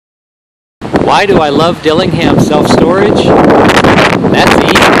Why do I love Dillingham Self Storage? That's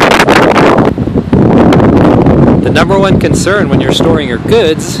easy. The number one concern when you're storing your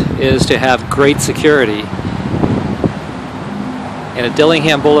goods is to have great security. And at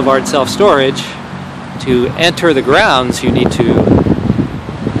Dillingham Boulevard Self Storage, to enter the grounds, you need to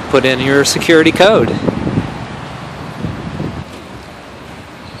put in your security code.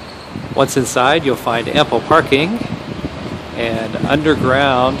 Once inside, you'll find ample parking and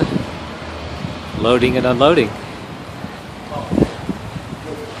underground loading and unloading.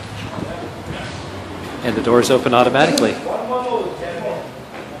 And the doors open automatically.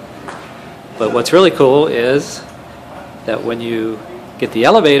 But what's really cool is that when you get the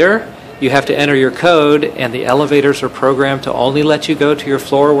elevator, you have to enter your code, and the elevators are programmed to only let you go to your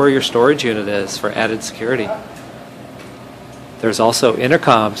floor where your storage unit is for added security. There's also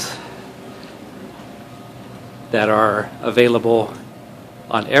intercoms that are available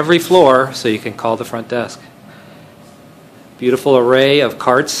on every floor so you can call the front desk. Beautiful array of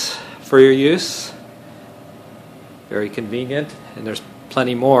carts for your use. Very convenient, and there's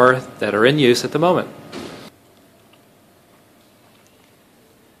plenty more that are in use at the moment.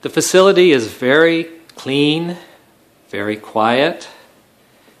 The facility is very clean, very quiet,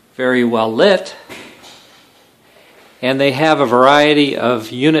 very well lit, and they have a variety of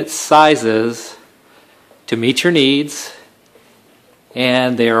unit sizes to meet your needs,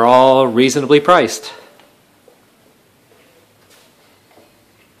 and they are all reasonably priced.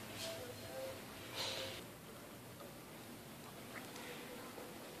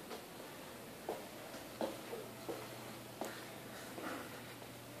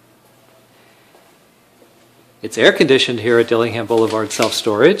 It's air conditioned here at Dillingham Boulevard Self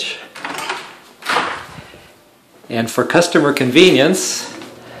Storage. And for customer convenience,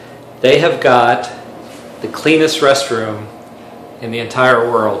 they have got the cleanest restroom in the entire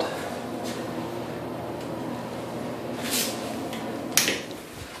world.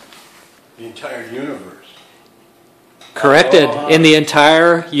 The entire universe. Corrected, in the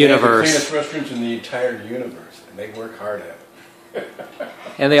entire universe. They have the cleanest restrooms in the entire universe, and they work hard at it.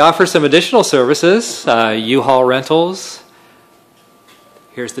 And they offer some additional services, U-Haul rentals.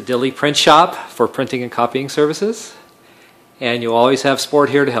 Here's the Dilly print shop for printing and copying services. And you always have Sport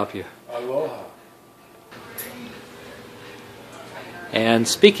here to help you. Aloha. And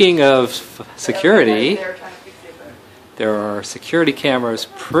speaking of security, there are security cameras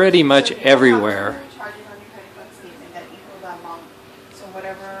pretty much everywhere. So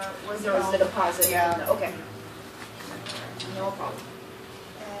whatever was the deposit? Yeah. Okay. No problem.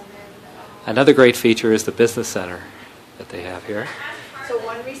 Another great feature is the business center that they have here, So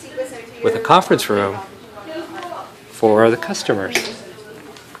one receipt was sent to you. with a conference room for the customers.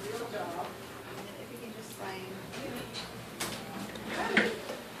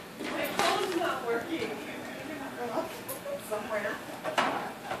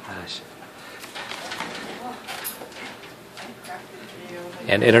 Gosh.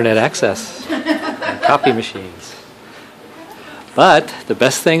 And internet access and copy machines. But the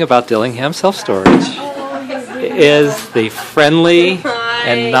best thing about Dillingham Self Storage is the friendly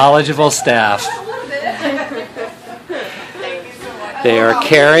and knowledgeable staff. They are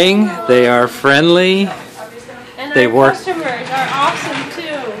caring, they are friendly, And they our work. customers are awesome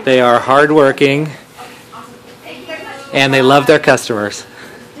too. They are hardworking, and they love their customers.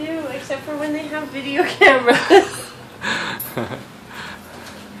 Do, except for when they have video cameras.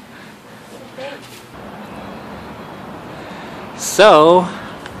 So,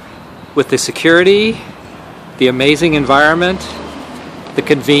 with the security, the amazing environment, the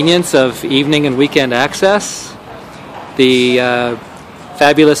convenience of evening and weekend access, the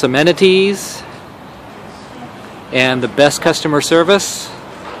fabulous amenities, and the best customer service,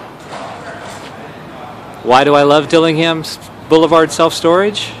 why do I love Dillingham Boulevard Self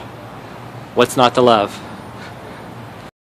Storage? What's not to love?